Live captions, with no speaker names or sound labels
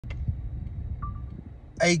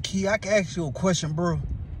Hey, Key, I can ask you a question, bro.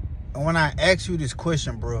 And when I ask you this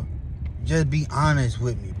question, bro, just be honest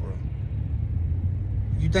with me, bro.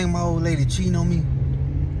 You think my old lady cheating on me?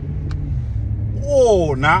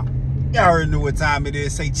 Whoa, now. Y'all already know what time it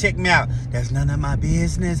is. Say, check me out. That's none of my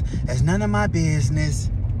business. That's none of my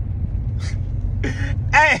business.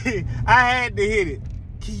 Hey, I had to hit it.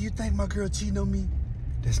 Key, you think my girl cheating on me?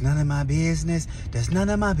 That's none of my business. That's none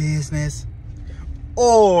of my business.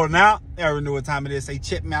 Oh, now, y'all already know what time it is. Say,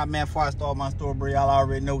 check me out, man. Before I start my story, bro, y'all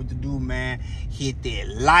already know what to do, man. Hit that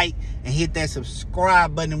like and hit that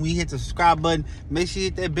subscribe button. And when you hit the subscribe button, make sure you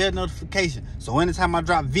hit that bell notification. So anytime I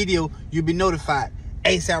drop video, you'll be notified.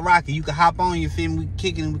 ASAP Rocky, you can hop on, you feel me? We can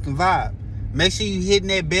kick it and we can vibe. Make sure you hitting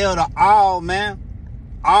that bell to all, man.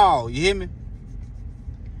 All, you hear me?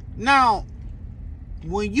 Now,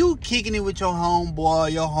 when you kicking it with your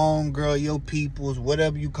homeboy, your homegirl, your peoples,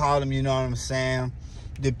 whatever you call them, you know what I'm saying?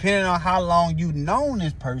 Depending on how long you've known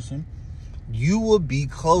this person, you will be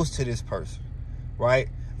close to this person, right?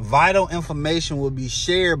 Vital information will be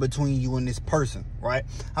shared between you and this person, right?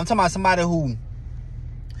 I'm talking about somebody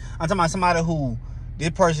who,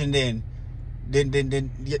 this person then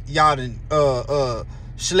y'all done,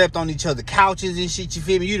 slept on each other's couches and shit, you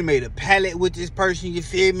feel me? You done made a pallet with this person, you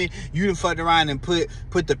feel me? You done fucked around and put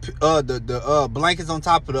the blankets on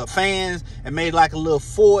top of the fans and made like a little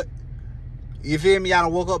fort. You feel me? Y'all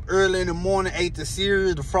done woke up early in the morning, ate the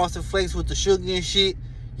cereal, the Frosted Flakes with the sugar and shit.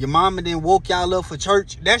 Your mama then woke y'all up for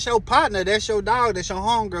church. That's your partner, that's your dog, that's your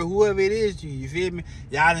homegirl, whoever it is to you feel me?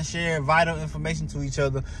 Y'all done share vital information to each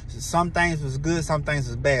other. Some things was good, some things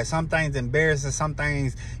was bad. Some things embarrassing, some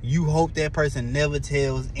things you hope that person never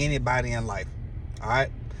tells anybody in life. All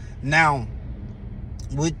right? Now,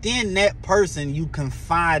 within that person, you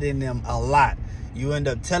confide in them a lot. You end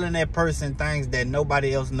up telling that person things that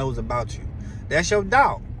nobody else knows about you. That's your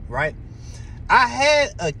dog, right? I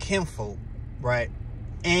had a kinfolk, right?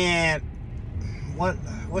 And what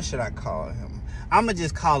should I call him? I'm going to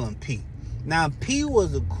just call him P. Now, P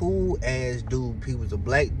was a cool ass dude. P was a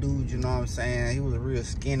black dude, you know what I'm saying? He was a real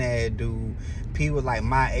skinny ass dude. P was like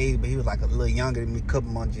my age, but he was like a little younger than me, a couple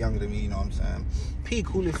months younger than me, you know what I'm saying? P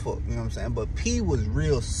cool as fuck, you know what I'm saying? But P was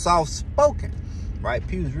real soft-spoken, right?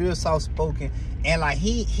 P was real soft-spoken. And like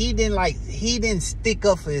he didn't stick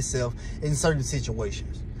up for himself in certain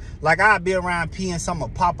situations. Like, I'd be around P and something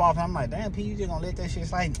would pop off. And I'm like, damn, P, you just gonna let that shit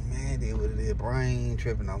slide? Man, that what it is, bro. I ain't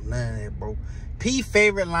tripping on none of that, bro. P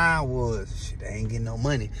favorite line was, shit, they ain't getting no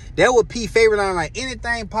money. That was P favorite line. Like,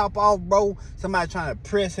 anything pop off, bro, somebody trying to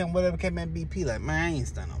press him, whatever came and be P, like, man, I ain't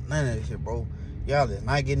standing on none of that shit, bro. Y'all is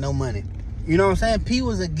not getting no money. You know what I'm saying? P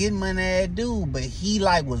was a good money ass dude, but he,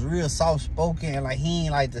 like, was real soft-spoken, and, like, he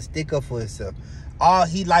ain't like to stick up for himself. All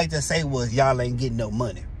he liked to say was, y'all ain't getting no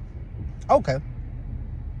money. Okay.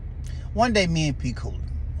 One day, me and P cool.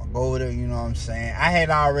 I go over there, you know what I'm saying? I had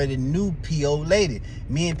already knew P.O. Lady.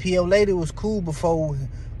 Me and P.O. Lady was cool before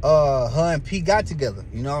her and P got together.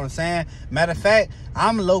 You know what I'm saying? Matter of fact,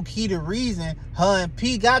 I'm low-key the reason her and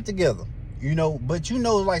P got together. You know, but you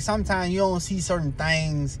know, like, sometimes you don't see certain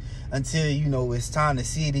things until, you know, it's time to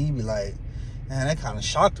see it. And you be like, man, that kind of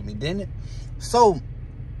shocked me, didn't it? So,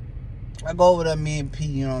 I go over there, me and P,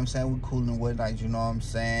 you know what I'm saying? We cool and whatnot, you know what I'm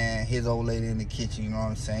saying? His old lady in the kitchen, you know what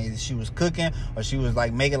I'm saying? Either she was cooking or she was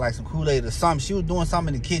like making like some Kool-Aid or something. She was doing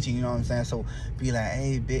something in the kitchen, you know what I'm saying? So be like,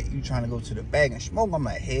 hey, bitch, you trying to go to the back and smoke? I'm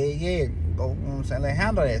like, hell yeah, go, you know what I'm saying? Let's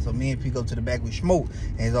handle that. So me and P go to the back, we smoke.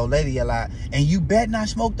 And his old lady yell out, and you bet not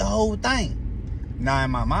smoke the whole thing. Now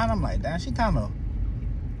in my mind, I'm like, damn, she kind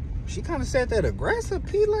of said that aggressive,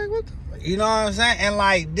 P, like, what the, you know what I'm saying? And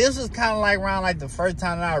like, this was kind of like around like the first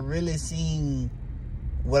time that I really seen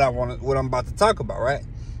what I'm about to talk about, right?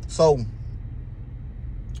 So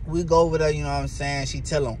we go over there, you know what I'm saying? She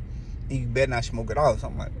tell him, you better not smoke it all,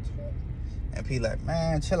 something like that. And P like,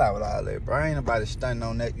 man, chill out with all that, bro. Ain't nobody stunting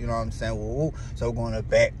on that, you know what I'm saying? Woo, woo. So we're going to the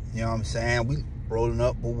back, you know what I'm saying? We rolling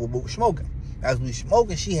up, boo, boo, boo, smoking. As we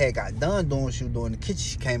smoking, she had got done doing what she was doing in the kitchen.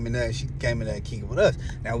 She came in there and kicking with us.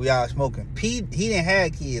 Now we all smoking. P, he didn't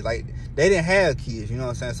have kids. Like, they didn't have kids, you know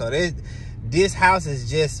what I'm saying? So this house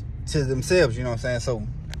is just to themselves, you know what I'm saying? So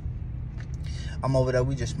I'm over there,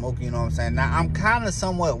 we just smoking, you know what I'm saying? Now I'm kind of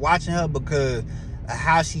somewhat watching her because of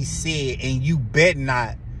how she said, and you bet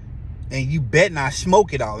not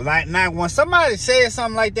smoke it all. Like, now when somebody says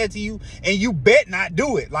something like that to you, and you bet not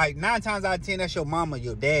do it, like 9 times out of 10, that's your mama,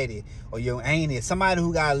 your daddy, or your auntie, somebody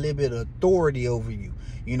who got a little bit of authority over you.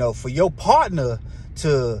 You know, for your partner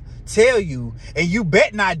to tell you, and you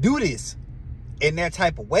bet not do this in that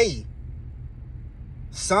type of way,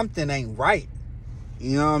 something ain't right.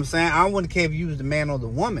 You know what I'm saying? I wouldn't care if you was the man or the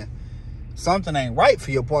woman. Something ain't right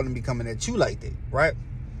for your partner to be coming at you like that, right?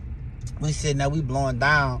 We sitting there, we blowing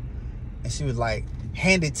down, and she was like,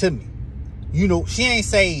 hand it to me. You know, she ain't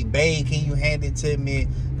say, babe, can you hand it to me?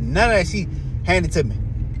 None of that. She handed it to me.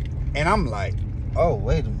 And I'm like, oh,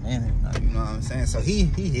 wait a minute. You know what I'm saying? So he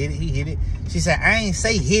hit it. She said, I ain't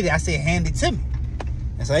say hit it. I said, hand it to me.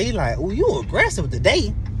 And so he like, oh, you aggressive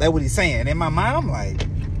today. That's what he's saying. In my mind, I'm like,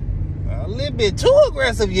 a little bit too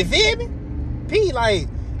aggressive, you feel me? P, like,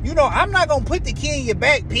 you know, I'm not going to put the key in your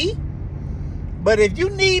back, P. But if you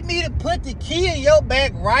need me to put the key in your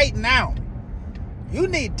back right now, you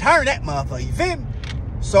need to turn that motherfucker, you feel me?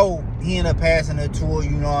 So he ended up passing her to her,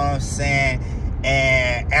 you know what I'm saying?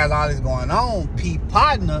 And as all this going on, P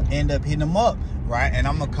partner ended up hitting him up, right? And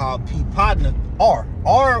I'm gonna call P partner R.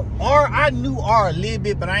 I knew R a little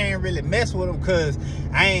bit, but I ain't really mess with him because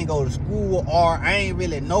I ain't go to school with R. I ain't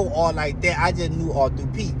really know R like that. I just knew R through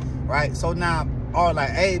P, right? So now R like,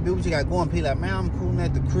 hey, bitch, what you got going? P like, man, I'm cooling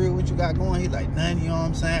at the crib. What you got going? He like, nothing, you know what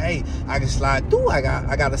I'm saying? Hey, I can slide through. I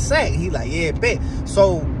got a sack. He like, yeah, bet.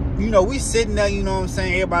 So, you know, we sitting there, you know what I'm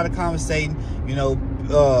saying? Everybody conversating, you know,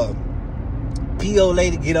 P.O.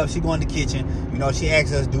 lady get up, she go in the kitchen, you know, she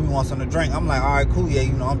asks us, do we want something to drink? I'm like, all right, cool, yeah,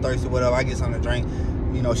 you know, I'm thirsty, whatever, I get something to drink.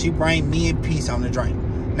 You know, she bring me and P something to drink.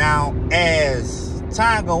 Now, as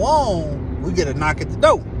time go on, we get a knock at the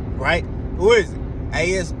door, right? Who is it? Hey,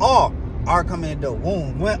 it's R. R come in the door.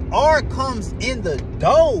 Boom. When R comes in the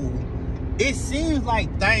door, it seems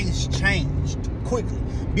like things changed quickly.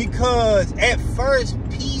 Because at first,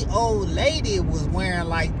 P.O. lady was wearing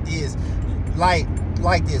like this, like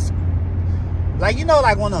this, like, you know,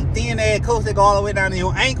 like one of them thin ass coats that go all the way down to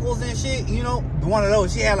your ankles and shit, you know, one of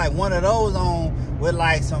those. She had like one of those on with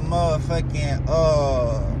like some motherfucking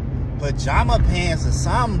pajama pants or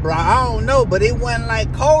something, bro. I don't know, but it wasn't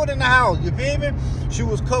like cold in the house, you feel me? She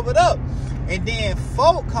was covered up. And then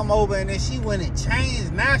folk come over and then she went and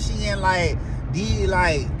changed. Now she in like these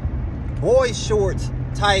like boy shorts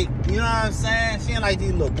type, you know what I'm saying? She in like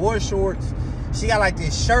these little boy shorts. She got like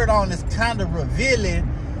this shirt on that's kind of revealing,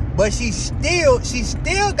 but she still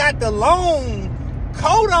got the long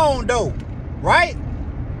coat on though, right?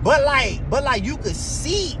 But like you could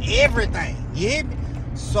see everything, you hear me?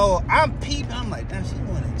 So I'm peeping, I'm like, damn, she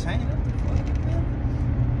want to change up the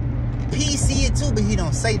fuck. P see it too, but he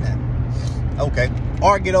don't say nothing. Okay,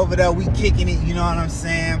 R get over there, we kicking it, you know what I'm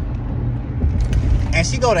saying? And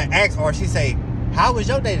she go to ask R, she say, how was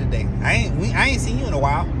your day today? I ain't seen you in a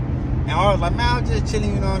while. And R was like, man, I was just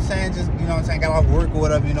chilling, you know what I'm saying? Just, you know what I'm saying, got off work or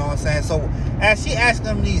whatever, you know what I'm saying? So as she asking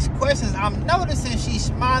him these questions, I'm noticing she's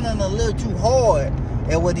smiling a little too hard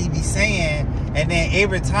at what he be saying. And then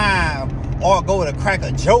every time R go to crack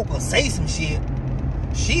a joke or say some shit,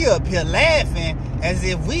 she up here laughing as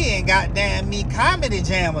if we ain't goddamn me Comedy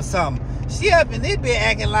Jam or something. She up in this bit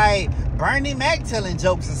acting like Bernie Mac telling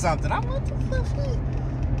jokes or something. I'm like, what the fuck?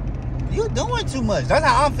 You doing too much. That's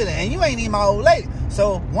how I'm feeling. And you ain't even my old lady.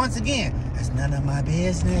 So once again, that's none of my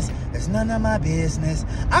business. It's none of my business.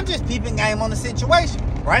 I'm just peeping game on the situation,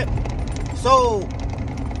 right? So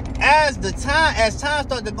as time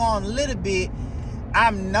started to go on a little bit,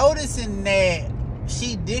 I'm noticing that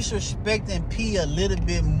she disrespecting P a little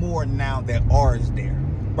bit more now that R is there,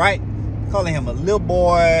 right? Calling him a little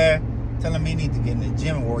boy, telling me he need to get in the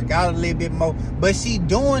gym and work out a little bit more. But she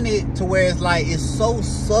doing it to where it's like, it's so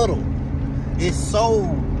subtle. It's so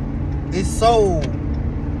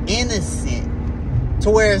innocent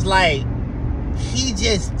to where it's like he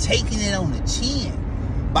just taking it on the chin.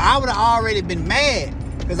 But I would have already been mad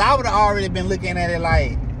because I would have already been looking at it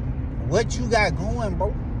like, what you got going,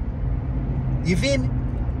 bro? You feel me?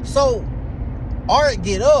 So Art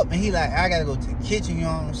get up and he like, I gotta go to the kitchen, you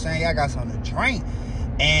know what I'm saying? I got something to drink.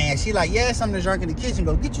 And she like, yeah, something to drink in the kitchen.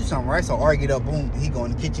 Go get you something, right? So Art get up, boom, he go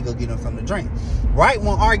in the kitchen, go get him something to drink. Right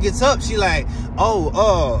when Art gets up, she like, I'm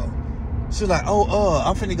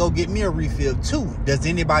finna go get me a refill too. Does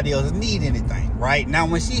anybody else need anything? Right? Now,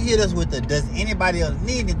 when she hit us with the does anybody else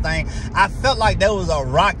need anything, I felt like that was a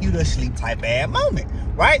rock you to sleep type ass moment.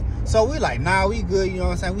 Right? So we like, nah, we good, you know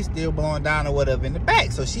what I'm saying? We still blowing down or whatever in the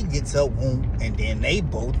back. So she gets up, boom, and then they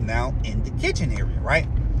both now in the kitchen area, right?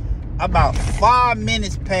 About 5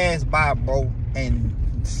 minutes passed by, bro, and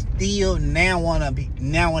still now one of these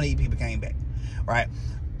people came back, right?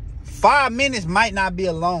 5 minutes might not be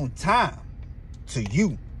a long time to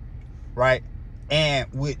you, right?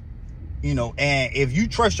 And with, you know, and if you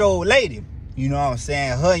trust your old lady, you know what I'm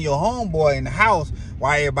saying, her and your homeboy in the house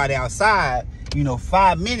while everybody outside, you know,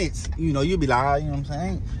 5 minutes, you know, you'll be like, oh, you know what I'm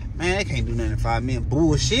saying? Man, they can't do nothing in 5 minutes.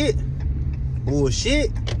 Bullshit.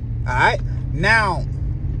 All right. Now,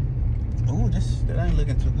 ooh, that ain't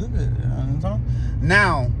looking too good. You know what I'm talking?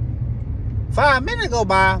 Now, 5 minutes go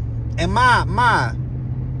by, and my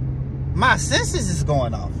my senses is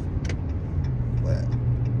going off. But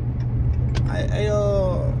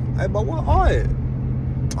but what are it?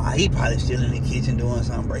 He probably still in the kitchen doing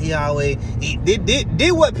something, bro. He always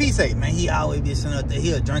did what P say, man. He always be sitting up there.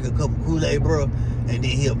 He'll drink a cup of Kool-Aid, bro, and then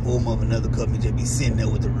he'll pull him up another cup and just be sitting there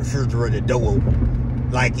with the refrigerator door open,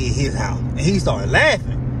 like in his house. And he started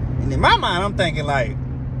laughing. And in my mind, I'm thinking like,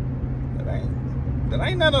 that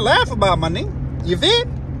ain't nothing to laugh about, my nigga. You feel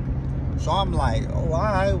me? So I'm like, oh,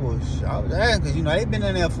 I was asking, because, you know, they've been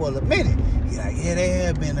in there for a little minute. He's like, yeah, they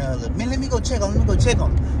have been a little minute. Let me go check on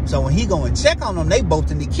them. So when he go and check on them, they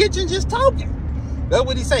both in the kitchen just talking. That's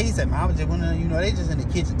what he say. He said, man, I was just wondering, you know, they just in the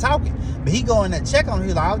kitchen talking. But he go in there check on them.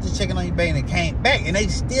 He like, I was just checking on you, baby, and came back. And they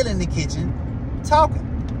still in the kitchen talking.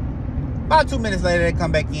 About 2 minutes later, they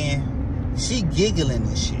come back in. She giggling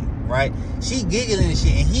and shit, right? She giggling and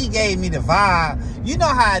shit. And he gave me the vibe. You know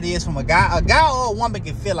how it is from a guy. A guy or a woman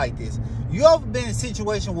can feel like this. You ever been in a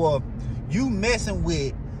situation where you messing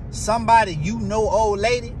with somebody you know, old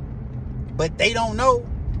lady, but they don't know?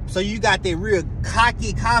 So you got that real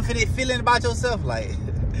cocky, confident feeling about yourself, like,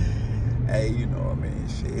 hey, you know what I mean?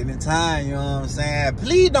 Shit, anytime, you know what I'm saying?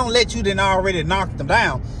 Please don't let you then already knock them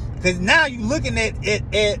down. Because now you looking at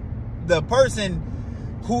the person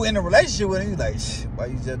who in a relationship with him, you like, why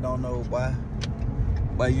you just don't know, boy?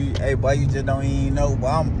 Why you just don't even know, boy?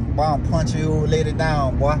 I'm punching your old lady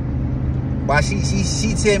down, boy. Boy, she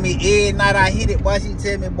tell me every night I hit it, boy, she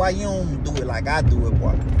tell me, boy, you don't do it like I do it,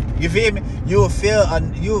 boy. You feel me? You'll feel a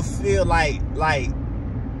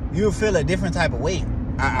different type of way.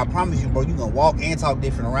 I promise you, bro, you gonna walk and talk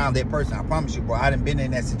different around that person. I promise you, bro. I done been in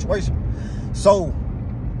that situation. So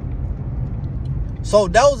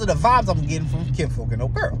those are the vibes I'm getting from Kinfolk and No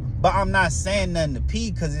Girl. But I'm not saying nothing to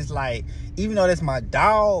P, because it's like, even though that's my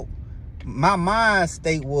dog, my mind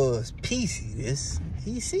state was P see this,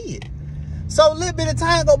 he see it. So a little bit of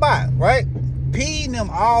time go by, right? P and them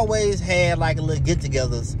always had like a little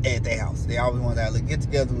get-togethers at their house. They always wanted to have a little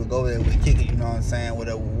get-together. We'd go over there, we'd kick it, you know what I'm saying?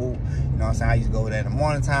 Whatever, woo. You know what I'm saying? I used to go over there in the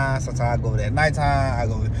morning time. Sometimes I go over there at nighttime. I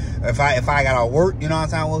go, if I got off work, you know what I'm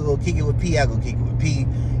saying? We'll go kick it with P. I go kick it with P. You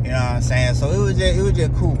know what I'm saying? So it was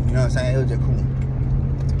just cool. You know what I'm saying? It was just cool.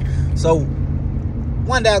 So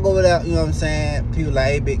one day I go over there, you know what I'm saying? People like,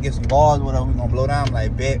 hey, bet, get some guards or whatever. We gonna blow down. I'm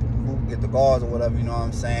like, bet, get the guards or whatever, you know what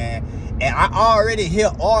I'm saying? And I already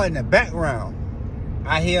hear all in the background.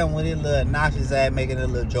 I hear him with his little nauseous ass making his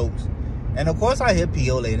little jokes. And of course I hear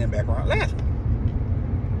P.O. lady in the background laughing.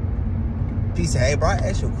 P said, hey bro, I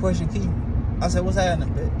asked you a question, Key. I said, what's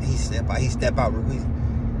happening? He step out real quick.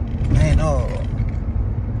 Man,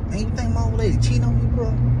 you think my old lady cheating on me,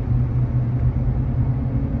 bro?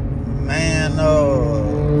 Man,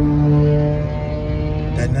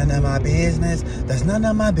 that's none of my business. That's none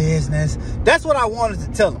of my business. That's what I wanted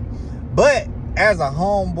to tell him. But as a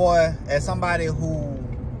homeboy, as somebody who,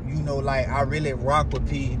 you know, like, I really rock with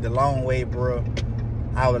P the long way, bro,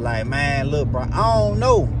 I was like, man, look, bro, I don't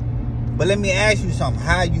know, but let me ask you something.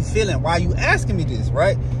 How you feeling? Why you asking me this,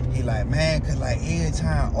 right? He like, man, cause like every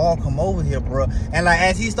time all come over here, bro, and like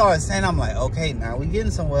as he started saying, I'm like, okay, now we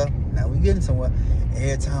getting somewhere.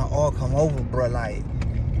 Every time all come over, bro, like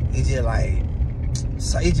it's just like,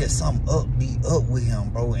 so it just something be up with him,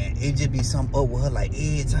 bro, and it just be something up with her like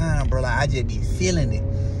every time, bro. Like I just be feeling it.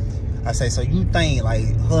 I say, so you think like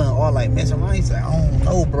her and all like messing around? He said, I don't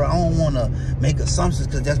know, bro. I don't want to make assumptions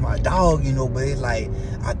because that's my dog, you know. But it's like,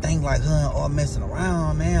 I think like her and all messing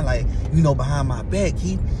around, man. Like, you know, behind my back,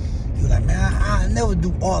 he was like, man, I never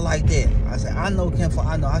do all like that. I said, I know, Kinfolk,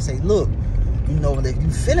 I know. I say, look, you know, if you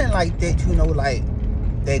feeling like that, you know, like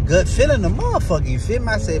that gut feeling the motherfucker, you feel me?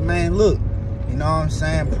 I said, man, look, you know what I'm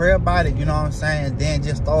saying? Pray about it, you know what I'm saying? Then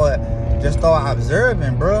just start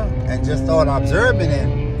observing, bro, and just start observing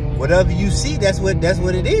it. Whatever you see, that's what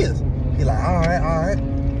it is. He like, all right.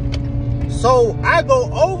 So I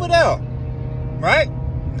go over there, right?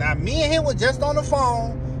 Now me and him was just on the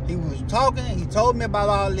phone. He was talking. He told me about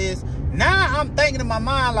all this. Now I'm thinking in my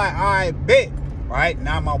mind like, all right, bet. Right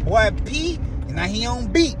now my boy P, and now he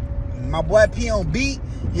on beat. My boy P on beat.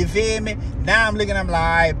 You feel me? Now I'm looking. I'm like, all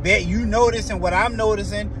right, bet you noticing what I'm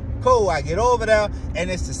noticing. Cool. I get over there,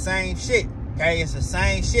 and it's the same shit. Okay, it's the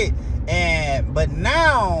same shit. But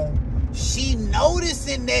now she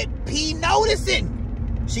noticing that P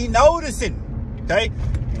noticing. She noticing. Okay.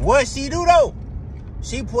 What she do though?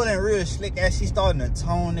 She pulling real slick as she starting to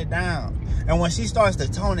tone it down. And when she starts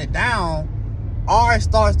to tone it down, R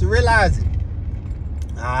starts to realize it.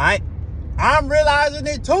 Alright. I'm realizing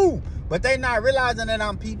it too. But they not realizing that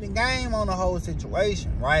I'm peeping game on the whole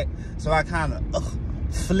situation, right? So I kind of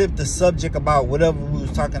flip the subject about whatever we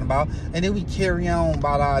was talking about, and then we carry on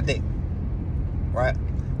about our day, right?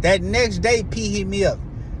 That next day, P hit me up.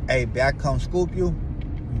 Hey, B, I come scoop you.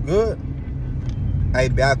 You good? Hey,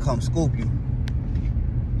 B, I come scoop you.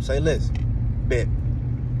 Say, listen, bet.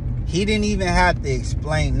 He didn't even have to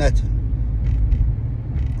explain nothing.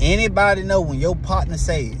 Anybody know when your partner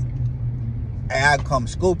say, hey, I come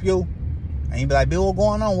scoop you, and you be like, Bill, what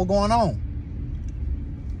going on? What going on?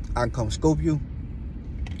 I can come scoop you.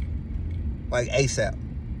 Like ASAP.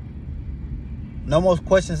 No more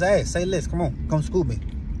questions asked. Say, listen, come on, come scoop me.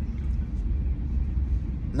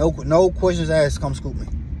 No questions asked, come scoop me.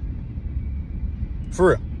 For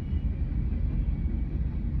real.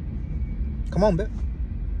 Come on, bitch.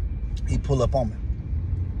 He pull up on me.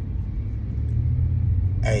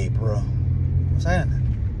 Hey, bro. What's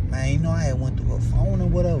happening? Man, you know I had went through a phone or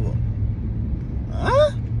whatever.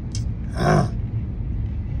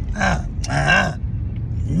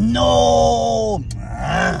 No.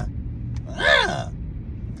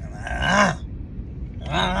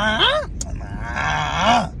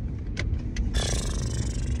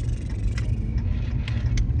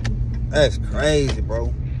 That's crazy,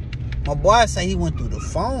 bro. My boy say he went through the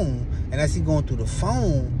phone, and as he going through the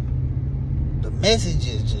phone, the message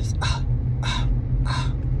is just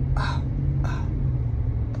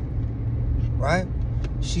right?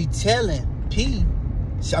 She telling P,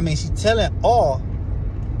 she telling R,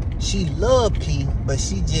 she love P, but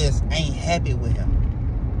she just ain't happy with him.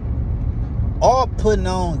 R putting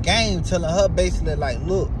on game, telling her basically like,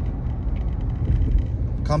 look,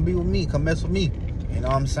 come be with me, come mess with me. You know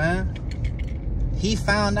what I'm saying? He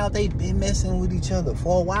found out they been messing with each other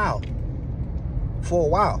for a while.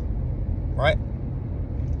 Right?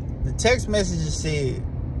 The text messages said,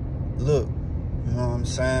 look, you know what I'm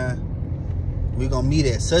saying? We're going to meet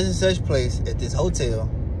at such and such place at this hotel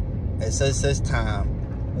at such and such time.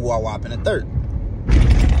 Wop in the third.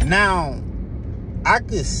 Now, I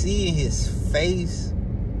could see in his face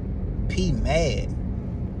P mad.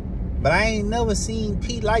 But I ain't never seen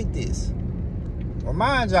P like this.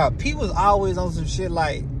 Remind y'all, P was always on some shit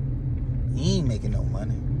like, he ain't making no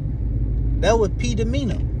money. That was P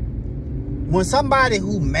demeanor. When somebody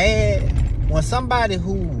who mad, when somebody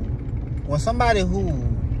who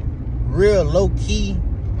real low key,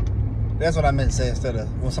 that's what I meant to say instead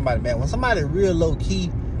of when somebody mad. When somebody real low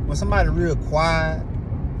key, when somebody real quiet,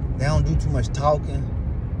 they don't do too much talking.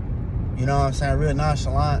 You know what I'm saying? Real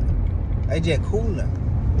nonchalant. They just cooler.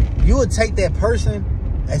 You would take that person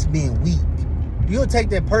as being weak. You would take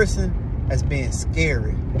that person as being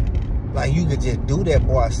scary. Like you could just do that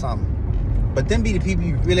boy or something. But them be the people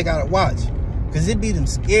you really gotta watch. Cause it be them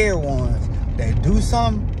scared ones that do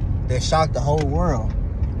something that shock the whole world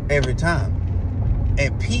every time.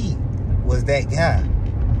 And P was that guy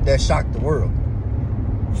that shocked the world.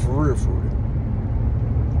 For real, for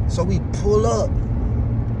real. So we pull up.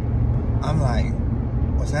 I'm like,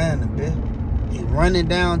 what's happening, bitch? He running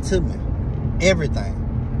down to me. Everything.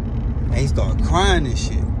 And he started crying and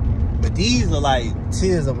shit. But these are like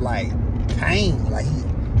tears of like pain. Like he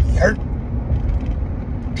hurt.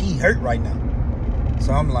 P hurt right now.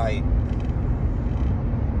 So I'm like,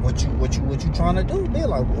 what you trying to do, man?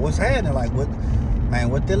 Like, what's happening? Like, what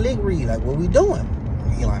the lick read? Like, what we doing?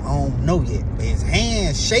 And he like, I don't know yet. But his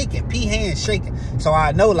hands shaking, P hands shaking. So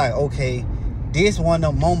I know, like, okay, this one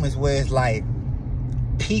of them moments where it's like,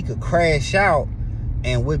 P could crash out,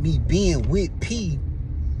 and with me being with P,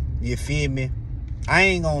 you feel me? I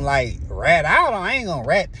ain't gonna like rat out. I ain't gonna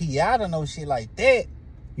rat P out or no shit like that.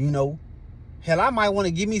 You know, hell, I might want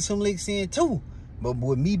to give me some licks in too. But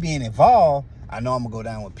with me being involved, I know I'm gonna go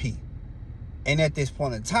down with P. And at this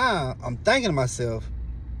point in time, I'm thinking to myself,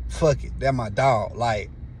 fuck it, that's my dog.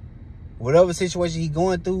 Like, whatever situation he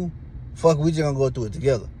going through, fuck it, we just gonna go through it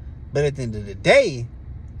together. But at the end of the day,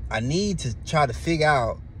 I need to try to figure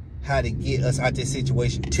out how to get us out this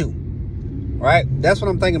situation too. Right? That's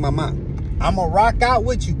what I'm thinking in my mind. I'm gonna rock out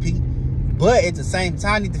with you, P. But at the same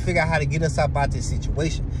time, I need to figure out how to get us out this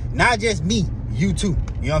situation. Not just me, you too.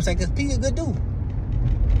 You know what I'm saying? Because P is a good dude.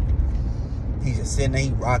 He's just sitting there,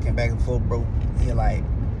 he rocking back and forth, bro. He like,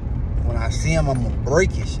 when I see him, I'm gonna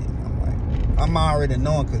break his shit. I'm like, I'm already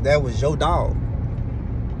knowing, because that was your dog.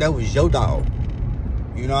 That was your dog.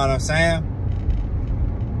 You know what I'm saying?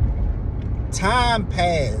 Time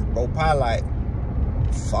passed, bro. Probably like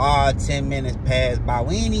 5-10 minutes passed by.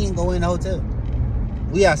 We ain't even go in the hotel.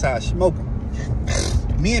 We outside smoking.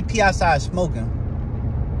 Me and P outside smoking.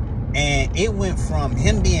 And it went from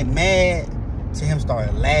him being mad to him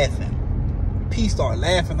started laughing. P started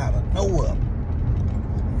laughing out of nowhere.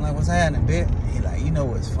 I'm like, what's happening, bitch? He like, you know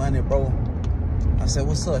what's funny, bro? I said,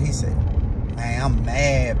 what's up? He said, man, I'm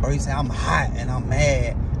mad, bro. He said, I'm hot and I'm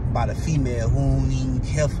mad about a female who don't even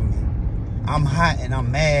care for me. I'm hot and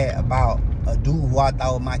I'm mad about a dude who I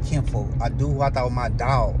thought was my kinfolk, a dude who I thought was my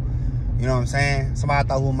dog. You know what I'm saying? Somebody I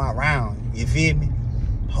thought was my round. You feel me?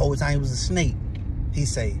 The whole time he was a snake. He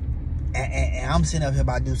say, and I'm sitting up here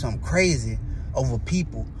about to do something crazy over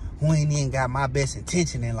people who ain't even got my best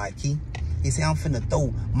intention in life, Key. He said, I'm finna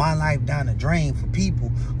throw my life down the drain for people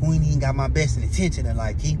who ain't even got my best intention in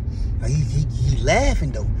life, Key. He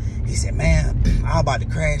laughing, though. He said, man, I'm about to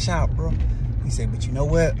crash out, bro. He said, but you know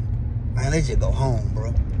what? Man, let's just go home,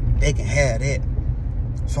 bro. They can have that.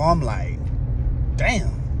 So I'm like, damn.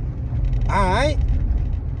 All right.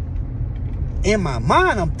 In my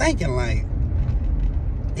mind, I'm thinking, like,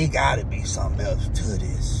 it gotta be something else to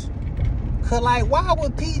this. Cause, like, why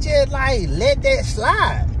would PJ, like, let that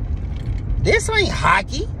slide? This ain't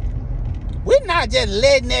hockey. We're not just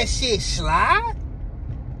letting that shit slide.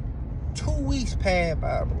 2 weeks passed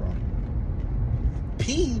by, bro.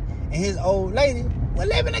 P and his old lady were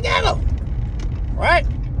living together. Right?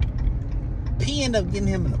 P ended up getting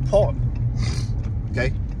him an apartment.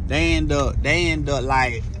 Okay? They end up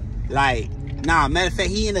like, matter of fact,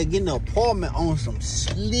 he ended up getting an apartment on some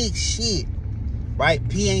slick shit. Right?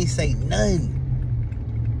 P ain't say nothing.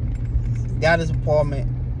 Got his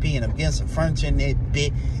apartment. P ended up getting some furniture in that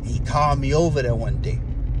bit. And he called me over there one day.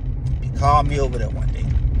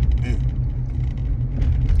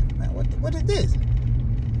 Man, what is this?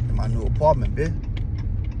 In my new apartment, bitch.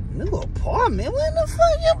 New apartment? What the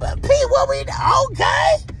fuck? P, what we do?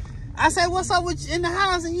 Okay. I said, what's up with you in the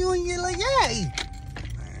house? And you and your little yay.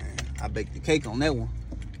 Man, I baked the cake on that one.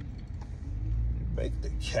 You baked the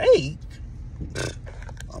cake?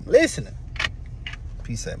 I'm listening.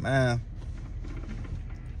 P said, man,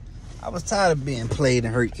 I was tired of being played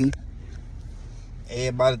and hurt, Keith.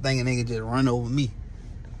 Everybody thinking they could just run over me.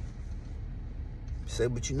 He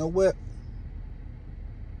said, but you know what?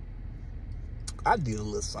 I did a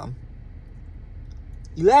little something.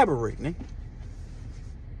 Elaborate, nigga.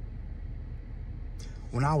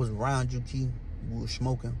 When I was around you, Keith, we were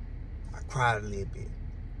smoking. I cried a little bit.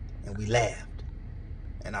 And we laughed.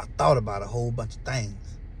 And I thought about a whole bunch of things.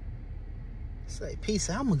 Say, P,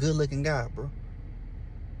 I'm a good looking guy, bro.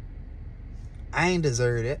 I ain't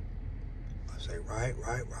deserve that. I say, right.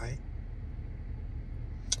 I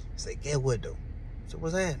say, get what though? So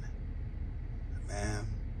what's happening? Man,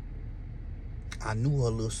 I knew her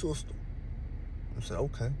little sister. I said,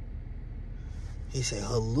 okay. He said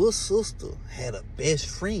her little sister had a best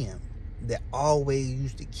friend that always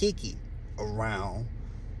used to kick it around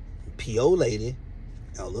P.O. lady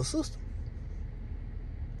and her little sister.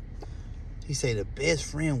 He said the best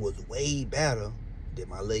friend was way better than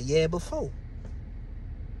my little yeah before.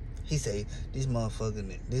 He say this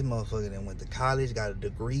motherfucker that went to college, got a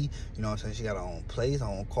degree, you know what I'm saying? She got her own place, her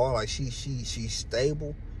own car, like she's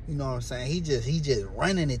stable, you know what I'm saying? He just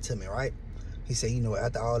running it to me, right? He said, you know,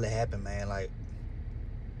 after all that happened, man, like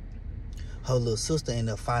her little sister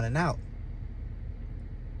ended up finding out.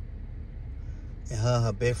 And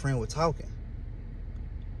her best friend were talking.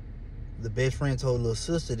 The best friend told little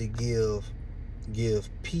sister to give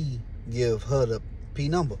her the P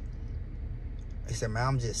number. He said, man,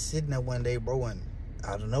 I'm just sitting there one day, bro, and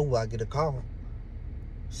I don't know where I get a call.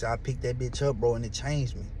 So I picked that bitch up, bro, and it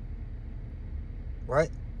changed me. Right?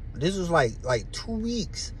 This was like 2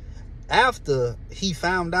 weeks after he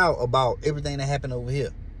found out about everything that happened over here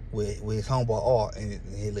with his homeboy R and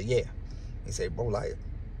he like, yeah. He said, bro, like,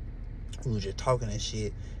 we was just talking and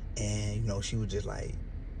shit, and, you know, she was just like,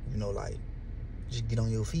 you know, like, just get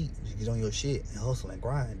on your feet, just get on your shit and hustle and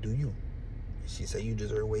grind, do you. She said, you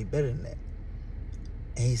deserve way better than that.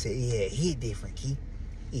 And he said, yeah, it hit different, Key.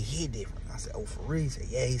 It hit different. I said, oh, for real? He said,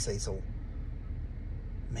 yeah. He said, so,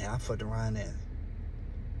 man, I fucked around and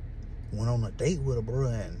went on a date with her, bro,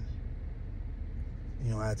 and,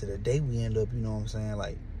 you know, after the date, we end up, you know what I'm saying,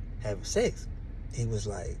 like, having sex. He was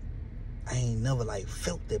like, I ain't never, like,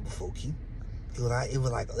 felt that before, Key. It was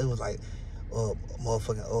like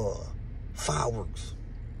motherfucking, fireworks.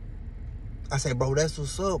 I said, bro, that's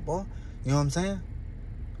what's up, bro. You know what I'm saying?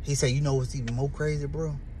 He said, you know what's even more crazy,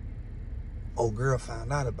 bro? Old girl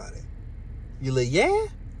found out about it. You like, yeah?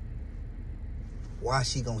 Why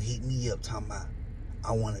she gonna hit me up talking about,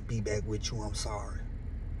 I want to be back with you, I'm sorry.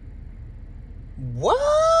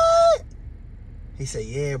 What? He said,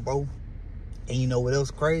 yeah, bro. And you know what else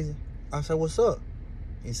crazy? I said, what's up?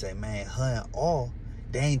 He said, man, her and all,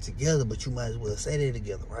 they ain't together, but you might as well say they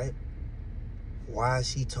together, right? Why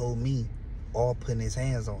she told me all putting his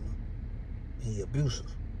hands on her. He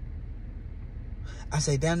abusive. I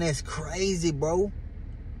say, damn, that's crazy, bro.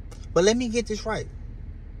 But let me get this right.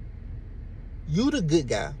 You the good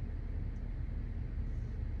guy.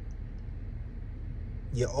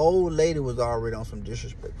 Your old lady was already on some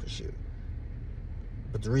disrespectful shit.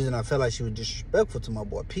 But the reason I felt like she was disrespectful to my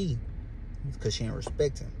boy P is because she didn't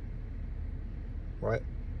respect him. Right?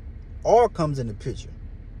 R comes in the picture.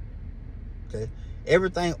 Okay?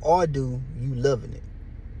 Everything R do, you loving it.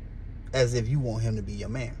 As if you want him to be your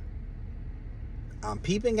man. I'm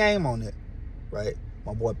peeping game on it. Right?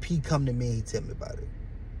 My boy P come to me and he tell me about it.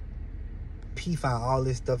 P found all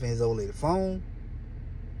this stuff in his old lady's phone.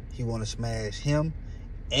 He want to smash him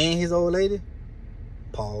and his old lady.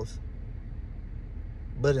 Pause.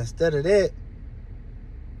 But instead of that,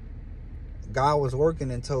 God was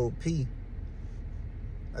working and told P,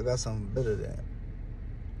 I got something better than that.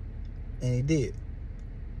 And he did.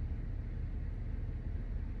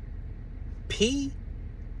 P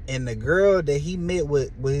and the girl that he met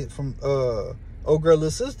with from old girl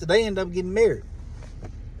little sister, they end up getting married.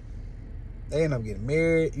 They end up getting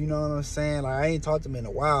married, you know what I'm saying? Like, I ain't talked to them in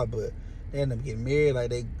a while, but they end up getting married. Like,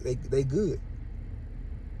 they good.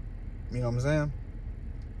 You know what I'm saying?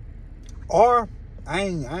 Or I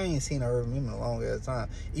ain't seen her in a long ass time.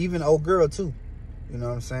 Even old girl too. You know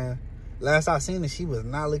what I'm saying? Last I seen her, she was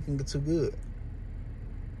not looking too good.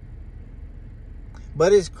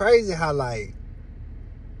 But it's crazy how, like,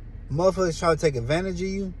 motherfuckers try to take advantage of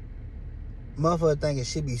you. Motherfuckers think it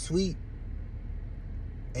should be sweet.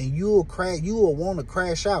 And you will want to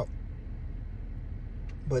crash out.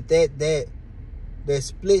 But that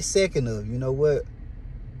split second of, you know what?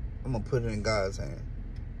 I'm gonna put it in God's hand.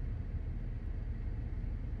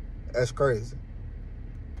 That's crazy.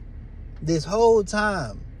 This whole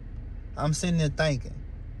time, I'm sitting there thinking,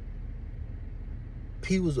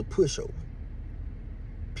 P was a pushover.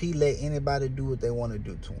 P let anybody do what they want to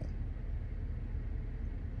do to him.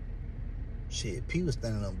 Shit, P was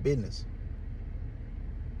standing on business.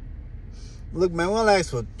 Look, man, we only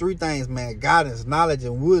ask for 3 things, man. Guidance, knowledge,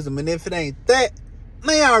 and wisdom. And if it ain't that,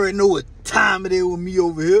 man, I already know what time it is with me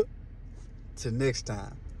over here. Till next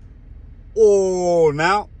time. Oh,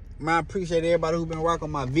 now, man, I appreciate everybody who been rocking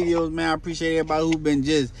my videos, man. I appreciate everybody who been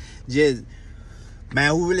just,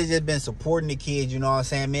 man, who really just been supporting the kids, you know what I'm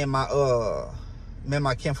saying? Me and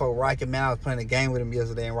my kinfolk Rocky, man, I was playing a game with him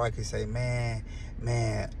yesterday, and Rocky say, man,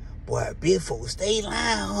 boy, big folk stay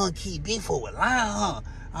lying, huh? Keep big folk lying, huh?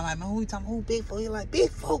 I'm like, man, who you talking about? Who big folk? He like, big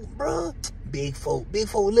folk, bro. Big folk,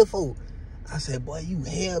 little folk. I said, boy, you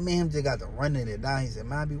hell, man. Him just got to running it down. He said,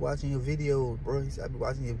 man, I be watching your videos, bro. He said, I be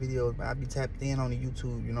watching your videos, man. I be tapped in on the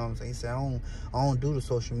YouTube, you know what I'm saying? He said, I don't do the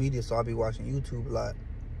social media, so I be watching YouTube a lot.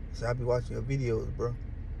 He said, I be watching your videos, bro.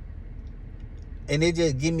 And it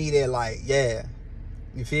just give me that, like, yeah.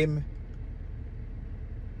 You feel me?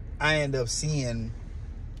 I end up seeing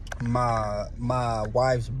my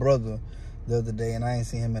wife's brother the other day, and I ain't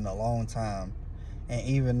seen him in a long time. And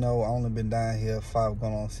even though I only been down here 5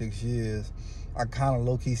 going on 6 years, I kind of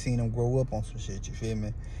low-key seen him grow up on some shit, you feel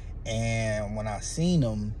me? And when I seen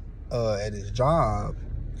him at his job,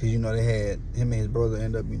 because, you know, they had him and his brother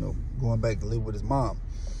end up, you know, going back to live with his mom.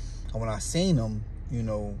 And when I seen him, you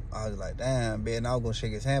know, I was like, damn, man, I was going to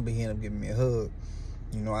shake his hand, but he ended up giving me a hug.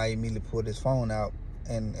 You know, I immediately pulled his phone out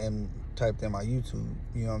and typed in my YouTube,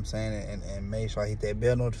 you know what I'm saying, and made sure I hit that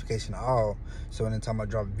bell notification all, so anytime I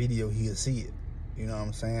drop a video, he'll see it, you know what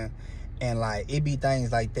I'm saying? And, like, it be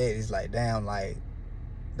things like that. It's like, damn, like,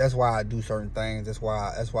 that's why I do certain things. That's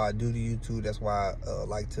why I do the YouTube. That's why I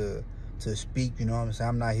like to speak, you know what I'm saying?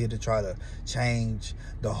 I'm not here to try to change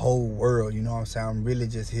the whole world, you know what I'm saying? I'm really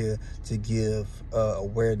just here to give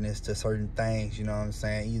awareness to certain things, you know what I'm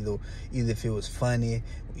saying? Either if it was funny,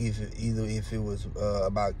 either if it was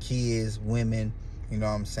about kids, women, you know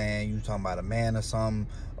what I'm saying? You talking about a man or something,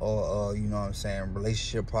 or you know what I'm saying,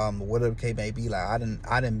 relationship problem, or whatever the case may be. Like,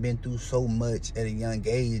 I done been through so much at a young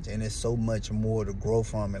age, and there's so much more to grow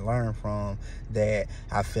from and learn from, that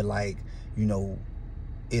I feel like, you know,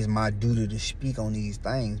 it's my duty to speak on these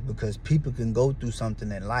things, because people can go through something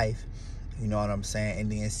in life, you know what I'm saying, and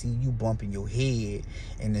then see you bumping your head,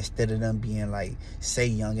 and instead of them being like, say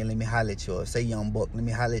youngin, let me holler at you, or say young buck, let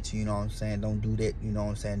me holler at you, you know what I'm saying, don't do that, you know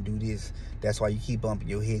what I'm saying, do this. That's why you keep bumping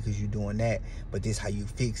your head, because you're doing that, but this how you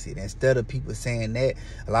fix it. Instead of people saying that,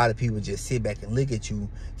 a lot of people just sit back and look at you,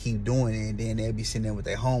 keep doing it, and then they'll be sitting there with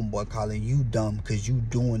their homeboy calling you dumb because you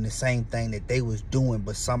doing the same thing that they was doing,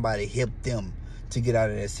 but somebody helped them to get out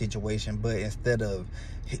of that situation. But instead of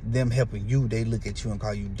them helping you, they look at you and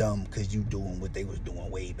call you dumb because you doing what they was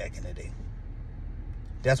doing way back in the day.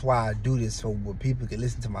 That's why I do this, so where people can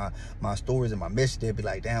listen to my stories and my message. They'll be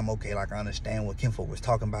like, damn, okay, like, I understand what kinfolk was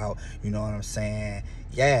talking about, you know what I'm saying?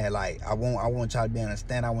 Yeah, like, I want y'all to be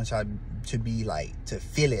understand. I want y'all to be like, to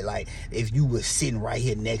feel it, like if you was sitting right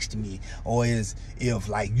here next to me, or if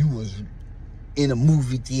like you was in a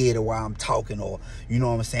movie theater while I'm talking, or you know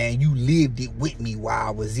what I'm saying, you lived it with me while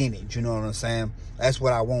I was in it. You know what I'm saying? That's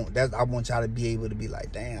what I want. I want y'all to be able to be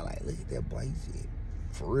like, damn, like, look at that boy, he said,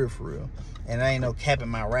 for real, for real. And I ain't no capping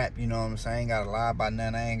my rap, you know what I'm saying? I ain't gotta lie about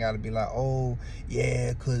nothing. I ain't gotta be like, oh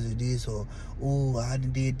yeah, cause of this, or oh, I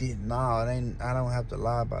did this. Nah, I don't have to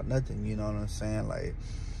lie about nothing, you know what I'm saying? Like,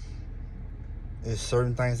 there's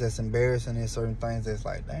certain things that's embarrassing, there's certain things that's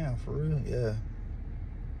like, damn, for real, yeah.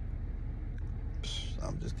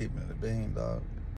 I'm just keeping it a bean, dog.